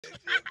This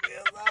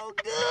feels so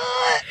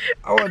good.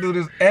 I want to do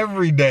this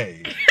every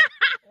day.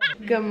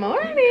 Good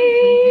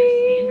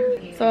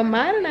morning. So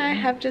Ahmad and I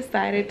have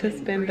decided to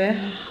spend the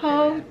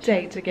whole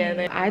day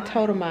together. I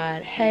told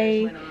Ahmad,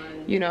 hey,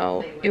 you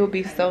know, it would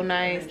be so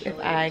nice if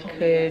I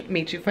could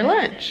meet you for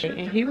lunch.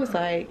 And he was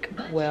like,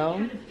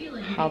 well,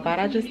 how about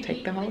I just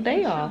take the whole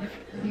day off?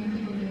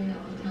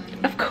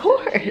 Of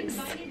course.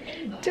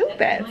 Do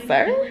that,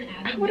 sir.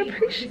 I would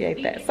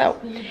appreciate that. So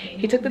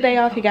he took the day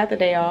off, he got the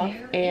day off,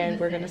 and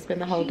we're gonna spend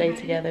the whole day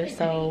together.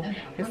 So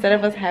instead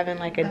of us having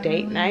like a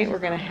date night, we're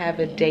gonna have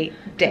a date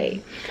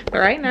day. But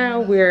right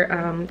now we're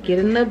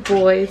getting the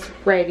boys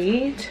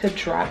ready to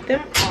drop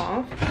them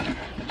off.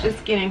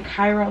 Just getting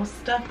Cairo's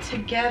stuff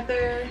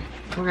together.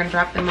 We're gonna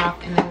drop them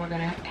off and then we're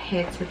gonna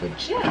head to the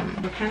gym.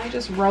 We're kind of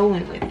just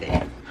rolling with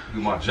it.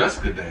 Do my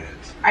Jessica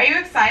dance. Are you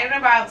excited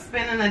about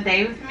spending the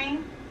day with me?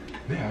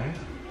 Yeah, I am.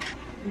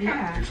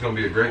 Yeah. It's gonna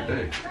be a great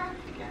day.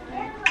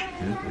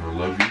 Yeah, I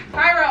love you.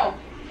 Cairo,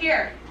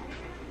 here.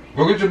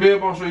 Go get your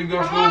bib on so you can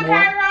go to school, boy.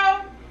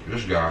 Cairo.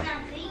 This guy,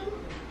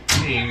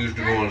 he ain't used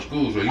to going to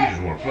school, so you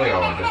just want to play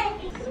all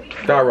day.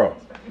 Cairo,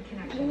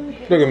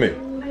 look at me.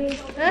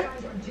 Huh?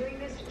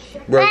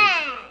 Ready?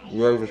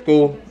 You ready for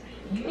school?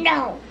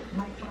 No.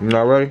 You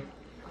not ready?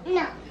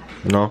 No.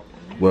 No?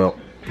 Well,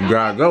 you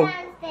gotta go. I want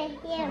to stay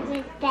here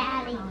with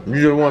Daddy. You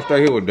just want to stay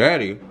here with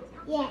Daddy?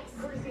 Yes.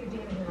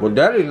 Well,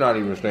 Daddy's not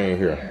even staying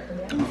here.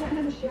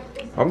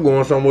 I'm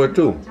going somewhere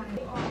too.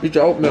 Eat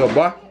your oatmeal,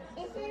 boy.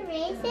 Is it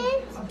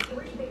raisins?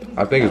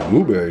 I think it's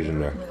blueberries in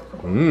there.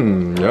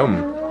 Mmm,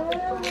 yum.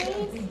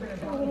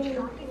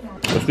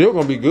 It's still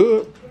gonna be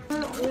good.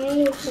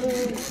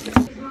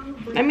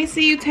 Let me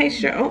see you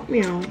taste your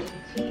oatmeal.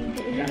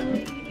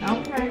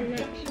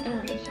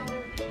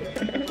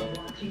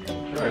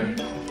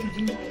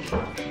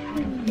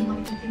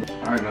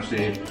 Alright, now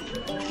see.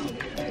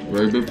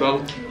 Ready, big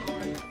fella?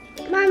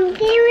 Mom,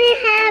 can we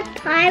have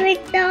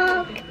pirate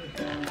dog?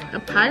 A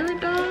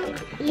pirate dog?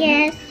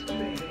 Yes.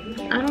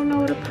 I don't know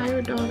what a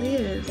pirate dog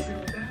is.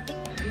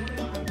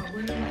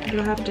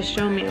 You'll have to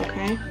show me,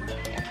 okay?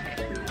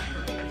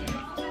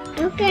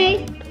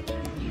 Okay.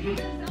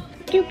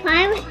 Do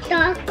pirate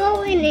dogs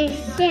go in a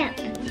ship?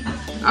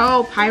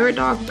 Oh, pirate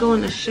dogs go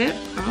in a ship?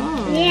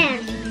 Oh. Yeah.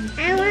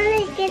 I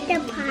want to get the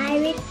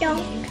pirate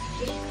dog.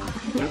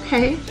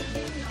 Okay.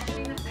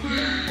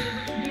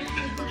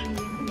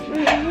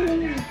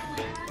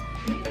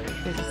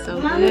 This is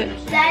so good.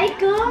 Daddy,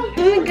 go.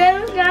 Go.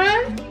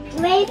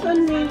 Wait for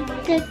me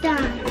to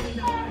done.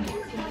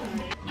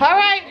 All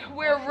right,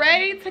 we're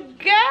ready to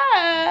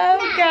go,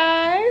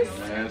 guys.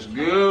 Let's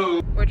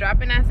go. We're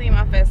dropping Naseem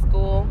off at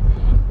school,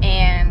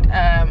 and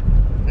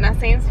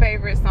Naseem's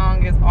favorite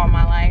song is All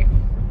My Life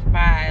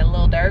by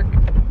Lil Durk,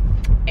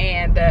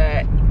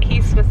 and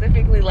he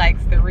specifically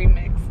likes the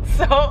remix.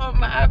 So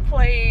I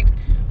played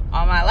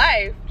All My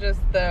Life, just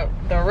the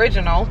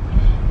original,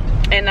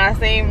 and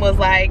Naseem was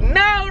like,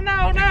 no,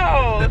 no,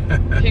 no.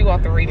 He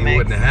want the remix. He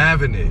wasn't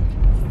having it.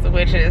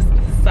 Which is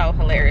so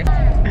hilarious.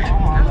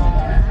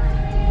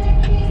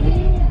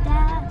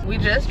 We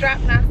just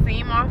dropped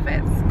Naseem off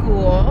at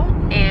school,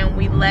 and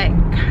we let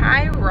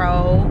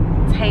Cairo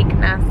take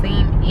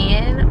Naseem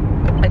in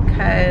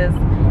because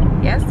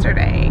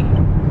yesterday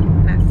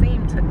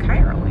Naseem took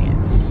Cairo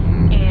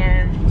in,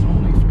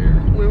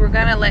 and we were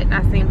gonna let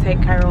Naseem take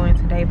Cairo in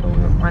today, but we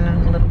were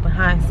running a little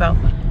behind, so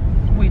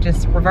we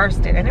just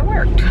reversed it and it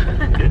worked.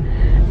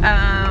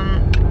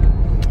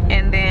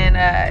 And then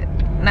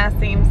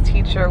Naseem's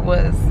teacher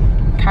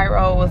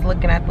Cairo was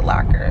looking at the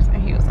lockers,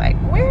 and he was like,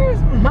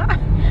 where's my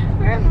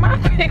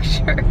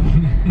picture?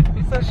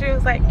 So she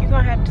was like, you're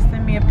gonna have to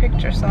send me a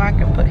picture so I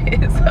can put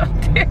his up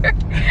there.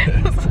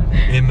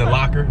 In the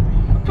locker?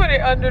 Put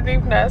it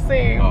underneath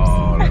Naseem's.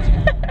 Oh, that's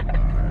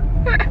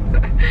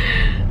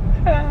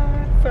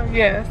so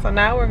yeah, so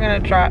now we're gonna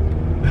drop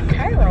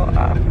Cairo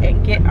off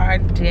and get our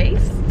day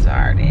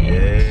started.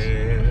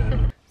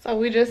 Yeah. So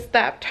we just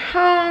stopped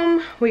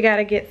home. We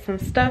gotta get some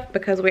stuff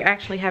because we're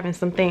actually having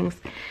some things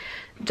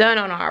done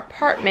on our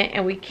apartment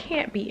and we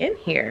can't be in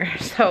here.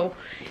 So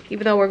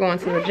even though we're going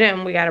to the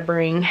gym, we gotta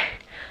bring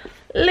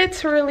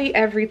literally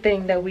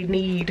everything that we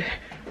need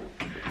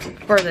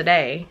for the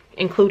day,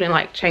 including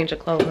like change of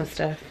clothes and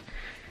stuff.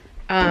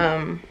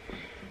 I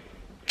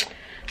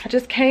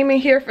just came in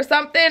here for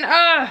something.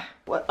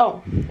 What?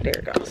 Oh, there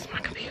it goes, my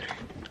computer.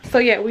 So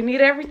yeah, we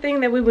need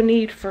everything that we would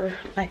need for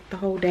like the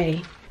whole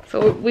day.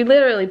 So we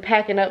literally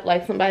packing up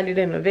like somebody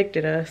didn't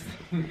evicted us.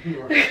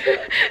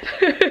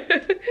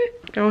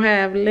 Don't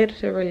have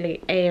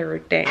literally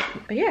everything.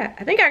 But yeah,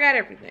 I think I got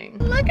everything.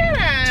 Look at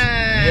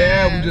us.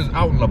 Yeah, we just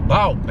out and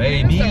about,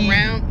 baby.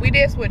 We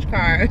did switch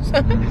cars.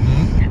 But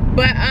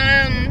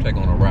take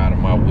on a ride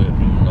in my whip,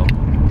 you know.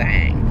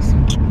 Thanks.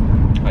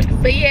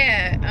 But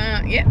yeah,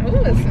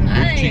 ooh, it's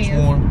nice. Cheeks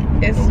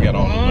warm. It's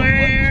warm.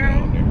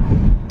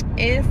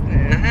 It's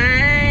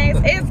nice.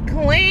 It's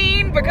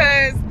clean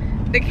because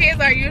the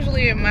kids are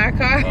usually in my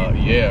car.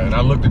 Yeah, and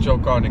I looked at your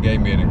car and it gave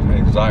me an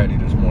anxiety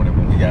this morning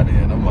when we got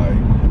in. I'm like,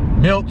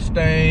 milk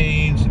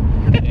stains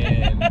and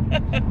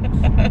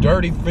and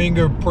dirty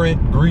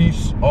fingerprint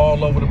grease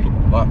all over the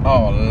place.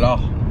 Oh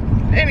Lord.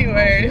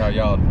 Anyway, how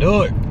y'all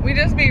do it. We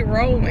just be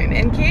rolling,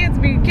 and kids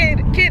be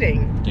kidding.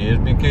 Kids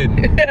be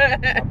kidding.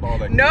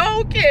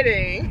 No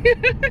kidding.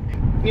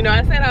 You know,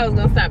 I said I was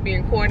gonna stop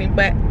being corny,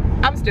 but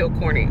I'm still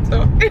corny,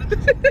 so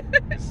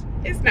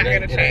it's not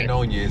gonna change. It ain't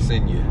on you, it's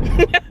in you.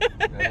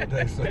 That's what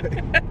they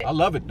say. I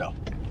love it though.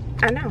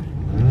 I know.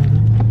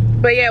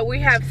 But yeah, we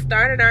have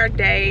started our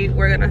day.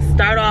 We're gonna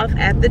start off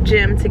at the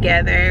gym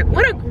together.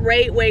 What a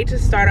great way to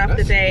start off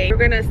the day. We're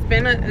gonna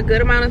spend a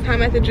good amount of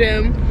time at the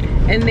gym,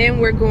 and then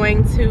we're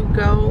going to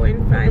go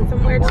and find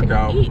somewhere to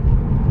eat.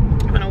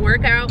 We're gonna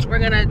work out. We're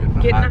gonna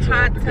get in the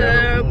hot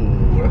tub.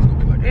 Ooh, that's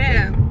gonna be like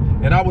yeah.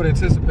 And I would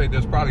anticipate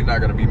there's probably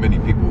not gonna be many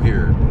people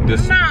here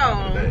this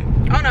time of day.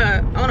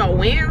 On a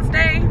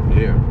Wednesday?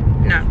 Yeah.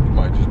 No. You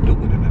might just do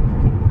it in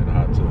the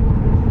hot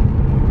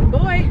tub.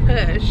 Boy,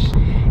 hush.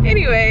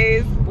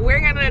 Anyways, we're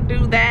gonna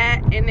do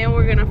that, and then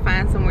we're gonna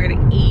find somewhere to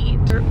eat.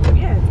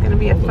 Yeah, it's gonna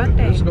be a fun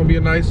day. It's gonna be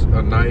a nice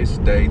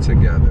day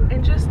together.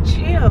 And just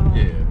chill.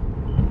 Yeah.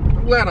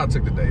 I'm glad I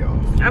took the day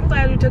off. I'm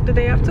glad you took the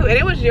day off too. And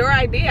it was your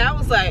idea. I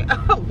was like,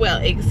 oh,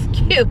 well,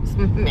 excuse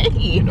me.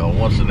 You know,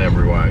 once in a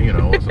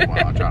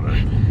while I try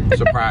to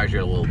surprise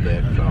you a little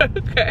bit. So.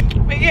 Okay.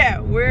 But yeah,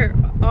 we're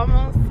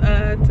almost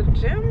to the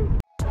gym.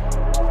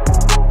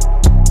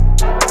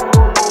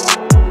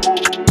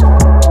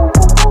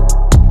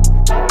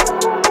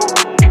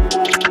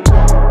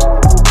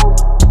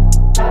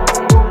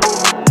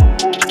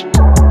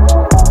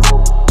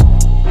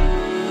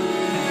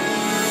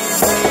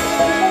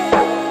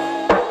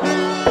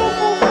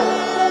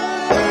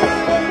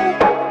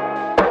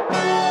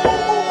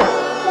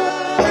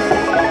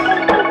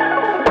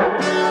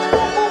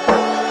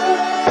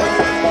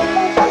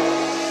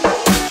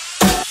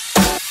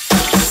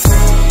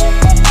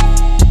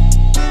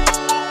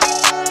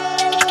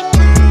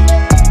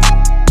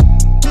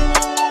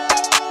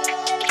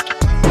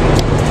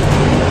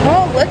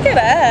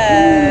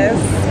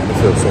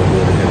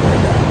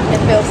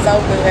 So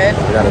good.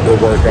 You got a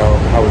good workout.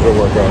 How was your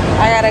workout?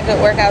 I got a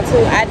good workout too.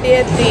 I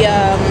did the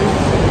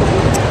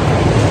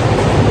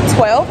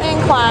 12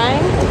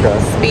 incline,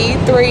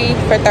 speed 3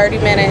 for 30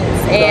 minutes.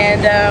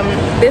 And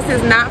this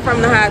is not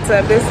from the hot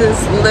tub. This is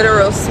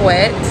literal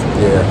sweat.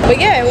 Yeah. But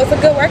yeah, it was a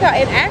good workout.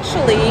 And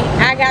actually,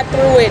 I got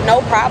through it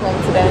no problem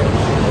today.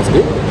 That's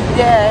good.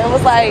 Yeah, it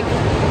was like,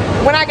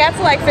 when I got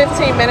to like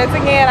 15 minutes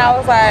again, I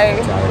was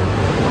like,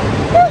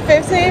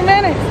 15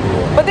 minutes.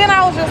 But then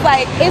I was just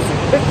like,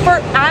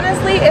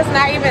 honestly, it's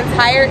not even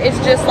tired. It's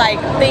just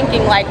like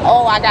thinking like,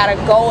 oh, I gotta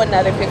go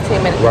another 15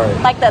 minutes. Right.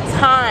 Like the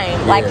time,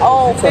 like,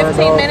 oh, 15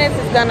 minutes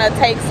is gonna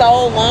take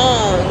so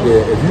long.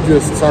 Yeah, if you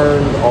just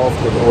turned off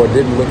or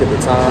didn't look at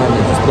the time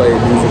and just played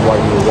music while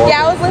you were walking.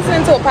 Yeah, I was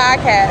listening to a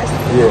podcast.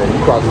 Yeah,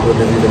 you probably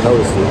wouldn't have even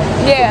noticed it.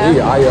 Yeah. For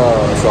me,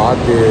 so I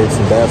did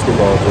some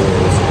basketball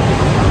drills.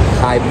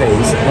 High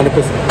pace,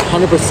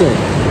 100%.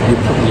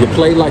 You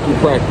play like you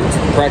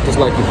practice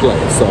like you play.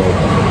 So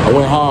I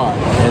went hard,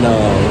 and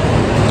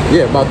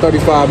yeah, about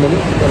 35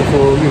 minutes,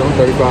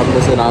 35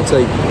 minutes, and I'll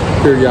take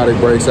periodic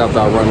breaks after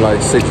I run like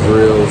 6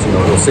 drills,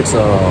 or 6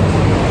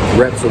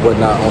 reps or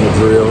whatnot on the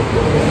drill,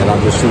 and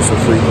I'll just shoot some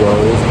free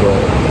throws.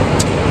 But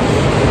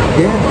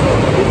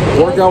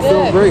yeah, workout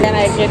feels great. And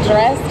I get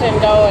dressed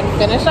and go and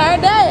finish our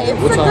day. It's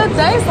a good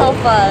day so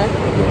far.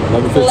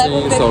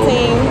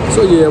 11:15.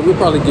 So yeah, we'll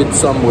probably get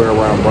somewhere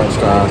around brunch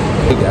time.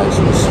 I think I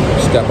should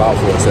step out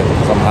for a second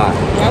because I'm hot.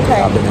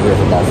 Okay. I've been here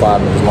for about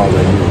 5 minutes longer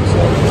than you, so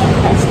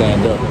I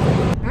stand up.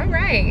 All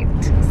right.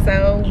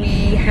 So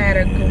we had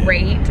a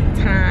great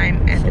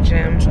time at the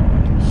gym.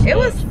 It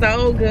was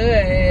so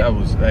good. That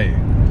was, hey,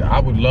 I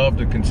would love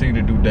to continue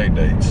to do day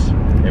dates.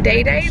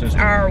 Day dates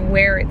are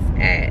where it's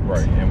at.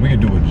 Right, and we could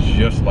do it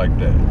just like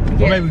that.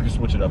 Yeah. Or maybe we could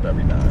switch it up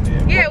every now and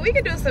then. Yeah, we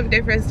could do some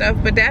different stuff,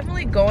 but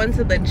definitely going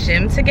to the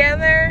gym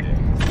together,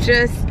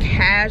 just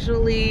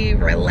casually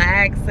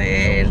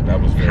relaxing. That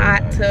was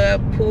hot nice.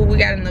 Tub, pool. We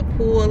got in the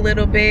pool a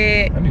little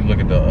bit. I need to look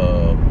at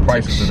the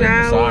prices of the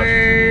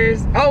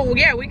massages. Oh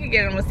yeah, we could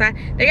get a massage.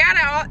 They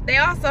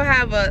also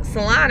have a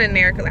salon in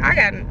there because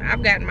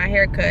I've gotten my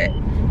hair cut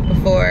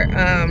before.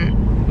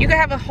 You can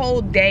have a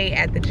whole day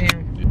at the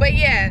gym. But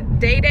yeah,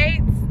 day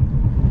dates,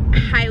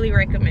 highly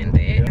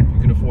recommended. Yeah, you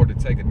can afford to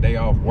take a day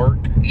off work.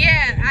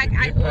 Yeah,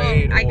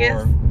 I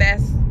guess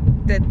that's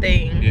the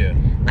thing. Yeah.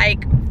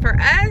 Like for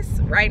us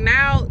right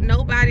now,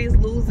 nobody's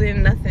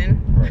losing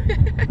nothing. Right.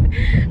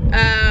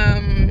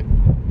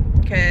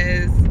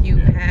 Because you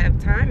have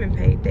time and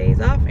paid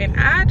days off, and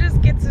I just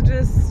get to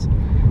just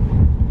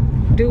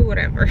do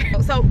whatever.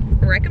 So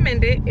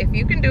recommend it if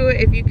you can do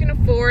it, if you can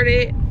afford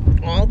it,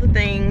 all the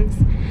things.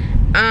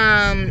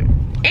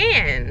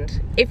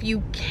 And if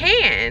you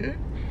can,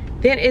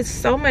 then it's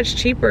so much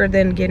cheaper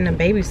than getting a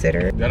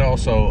babysitter. That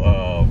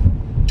also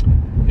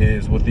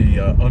is with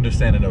the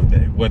understanding of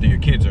whether your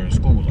kids are in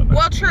school or not.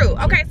 Well, true.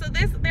 Okay, so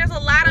there's a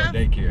lot of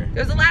daycare.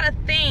 There's a lot of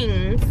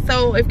things.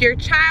 So if your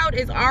child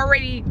is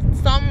already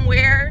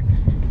somewhere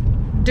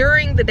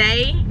during the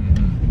day,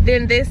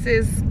 then this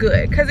is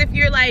good. Because if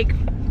you're like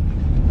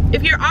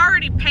if you're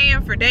already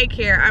paying for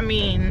daycare, I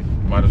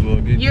mean, might as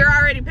well get you're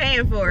already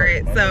paying for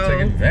it, so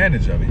take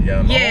advantage of it.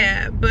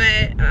 Yeah,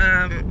 but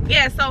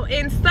yeah, so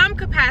in some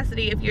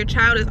capacity, if your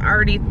child is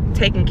already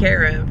taken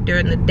care of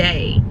during the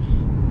day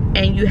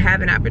and you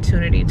have an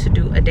opportunity to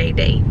do a day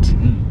date,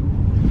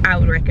 I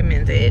would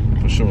recommend it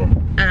for sure,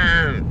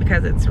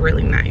 because it's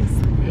really nice.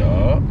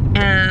 Yeah.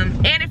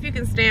 And if you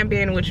can stand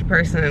being with your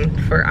person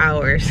for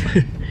hours.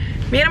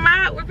 Me and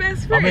Ahmad, we're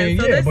best friends, I mean,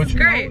 so yeah, this but is you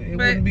great. know, it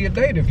wouldn't be a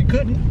date if you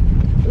couldn't.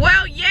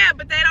 Well, yeah,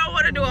 but they don't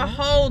want to do a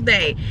whole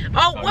day.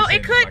 Oh, well,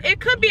 it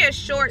could be a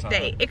short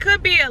date. It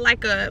could be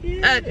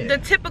the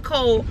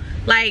typical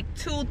like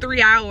 2-3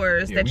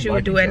 hours that you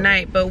would do at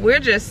night. But we're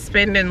just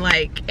spending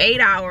like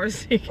 8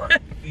 hours.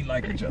 We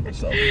like each other,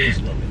 so it's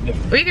a little bit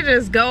different. We could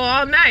just go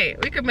all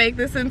night. We could make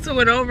this into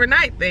an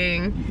overnight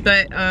thing.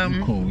 But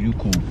you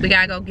cool. We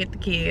gotta go get the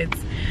kids.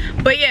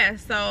 But yeah,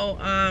 so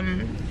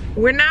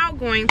we're now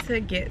going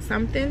to get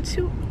something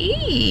to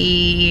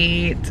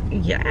eat.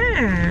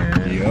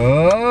 Yeah.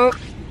 Yup.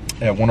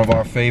 At one of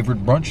our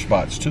favorite brunch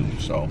spots too.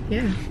 So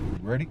yeah.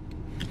 Ready?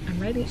 I'm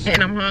ready.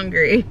 And I'm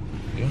hungry.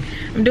 Yeah.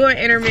 I'm doing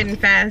intermittent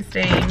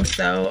fasting,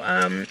 so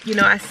you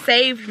know, I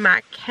saved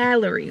my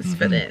calories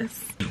for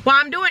this. Well,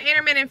 I'm doing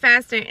intermittent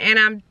fasting and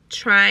I'm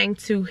trying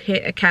to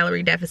hit a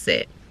calorie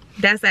deficit.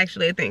 That's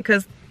actually a thing,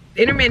 because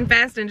intermittent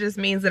fasting just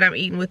means that I'm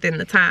eating within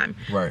the time.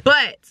 Right.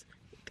 But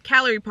the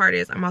calorie part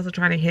is I'm also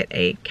trying to hit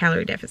a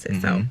calorie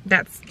deficit. So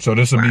that's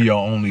this will be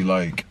your only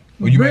like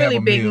you really may have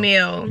a big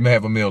meal. You may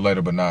have a meal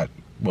later, but not.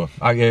 Well,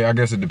 I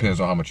guess it depends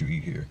on how much you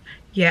eat here.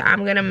 Yeah,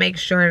 I'm gonna make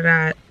sure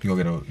that you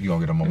gonna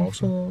get a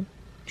mimosa.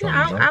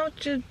 Yeah, I'll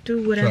just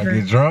do whatever. Trying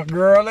to get drunk,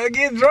 girl. Let's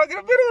get drunk in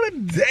the middle of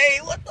the day.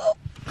 What the?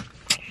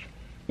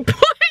 Gosh.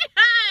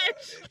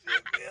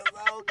 It feels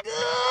so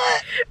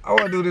good. I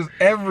want to do this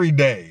every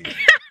day. I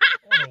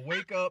want to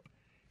wake up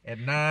at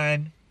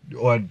 9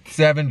 or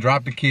 7,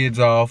 drop the kids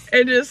off,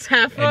 and just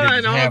have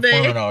fun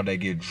all day.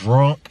 Get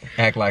drunk,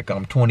 act like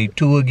I'm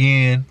 22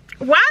 again.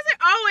 Why does it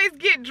always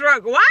get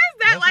drunk? Why is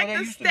that like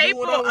the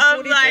staple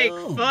of like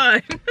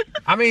fun?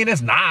 I mean,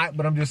 it's not,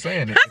 but I'm just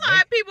saying. That's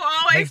why people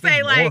always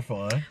say like,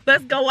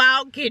 let's go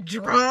out, get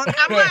drunk.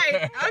 I'm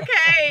like,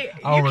 okay.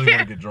 I don't really want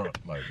to get drunk.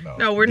 Like, no.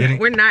 No,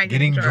 we're not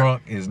getting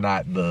drunk. Is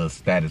not the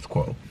status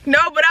quo.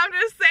 No, but I'm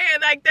just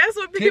saying, like, that's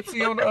what people.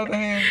 Tipsy on the other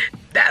hand.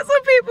 That's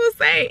what people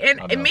say,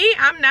 and me,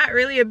 I'm not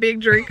really a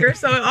big drinker,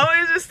 so it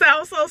always just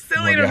sounds so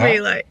silly to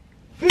me, like.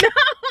 No,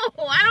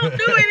 I don't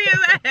do any of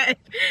that.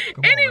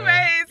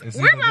 Anyways, it's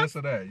either this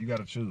or that. You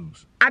gotta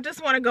choose. I just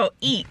want to go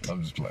eat.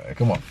 I'm just playing.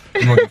 Come on.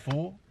 You want to get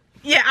full?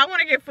 Yeah, I want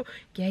to get full.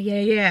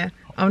 Yeah.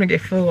 I want to get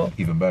full.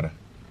 Even better.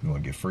 You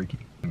want to get freaky?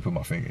 Let me put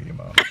my finger in your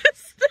mouth.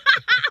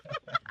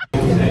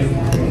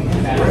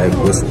 Red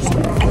whistle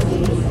style.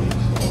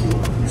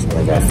 It's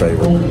one of our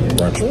favorite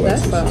brunch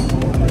places.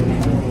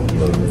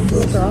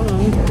 That's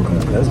strong.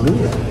 That's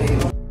good.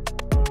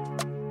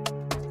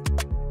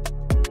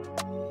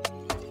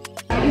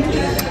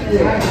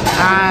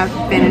 I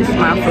finished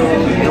my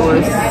food. It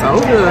was so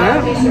good.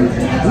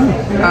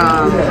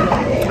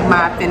 I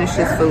finished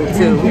his food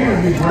too.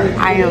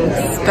 I am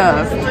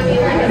stuffed.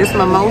 This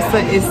mimosa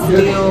is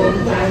still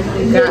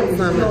got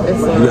some.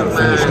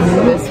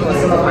 This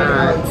one's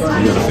mine.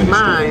 This one's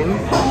mine.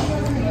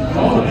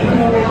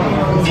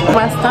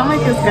 My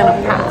stomach is gonna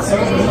pop.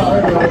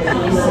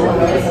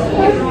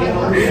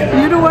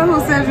 You're the one who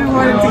said you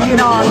wanted to get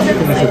all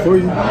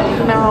tipsy.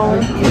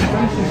 No.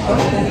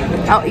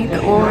 I'll eat the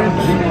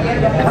orange.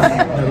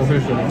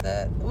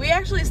 We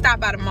actually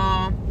stopped by the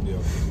mall.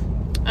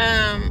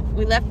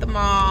 We left the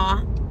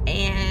mall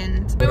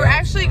and we were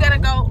actually gonna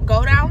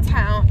go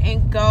downtown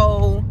and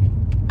go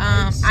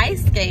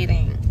ice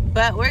skating,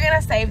 but we're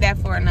gonna save that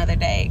for another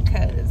day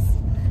because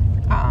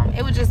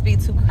it would just be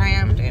too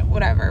crammed and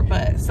whatever.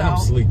 But so I'm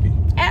sleepy.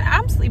 And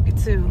I'm sleepy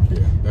too.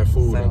 Yeah, that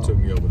food done took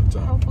me over the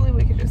top. Hopefully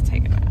we can just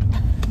take a nap.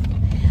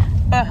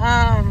 But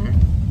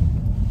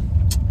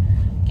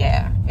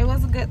yeah, it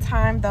was a good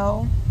time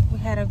though. We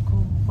had a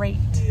great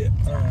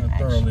time. I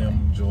thoroughly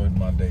enjoyed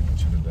my date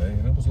with you today,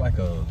 and it was like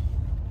a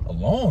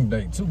long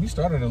date too. We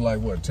started at like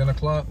what, 10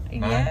 o'clock,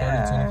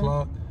 9:30, 10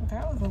 o'clock.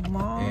 That was a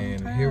long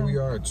and time. Here we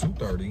are at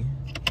 2:30,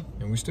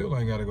 and we still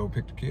ain't got to go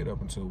pick the kid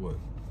up until what?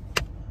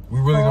 We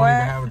really don't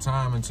even have a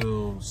time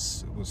until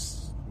we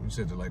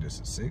said the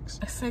latest is 6.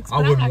 6. I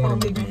wouldn't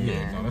want him to be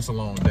here. No, that's a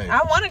long day.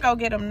 I want to go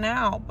get him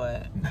now,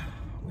 but nah,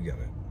 we got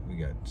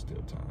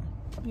still time.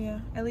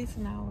 Yeah, at least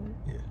an hour.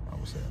 Yeah, I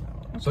would say an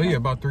hour. Okay. So yeah,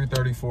 about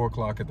 3:30, 4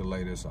 o'clock at the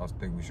latest. I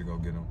think we should go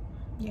get him.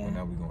 Yeah. And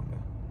now we're going to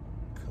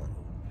cuddle.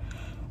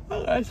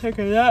 I gotta take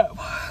a nap.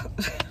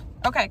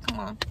 Okay, come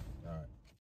on.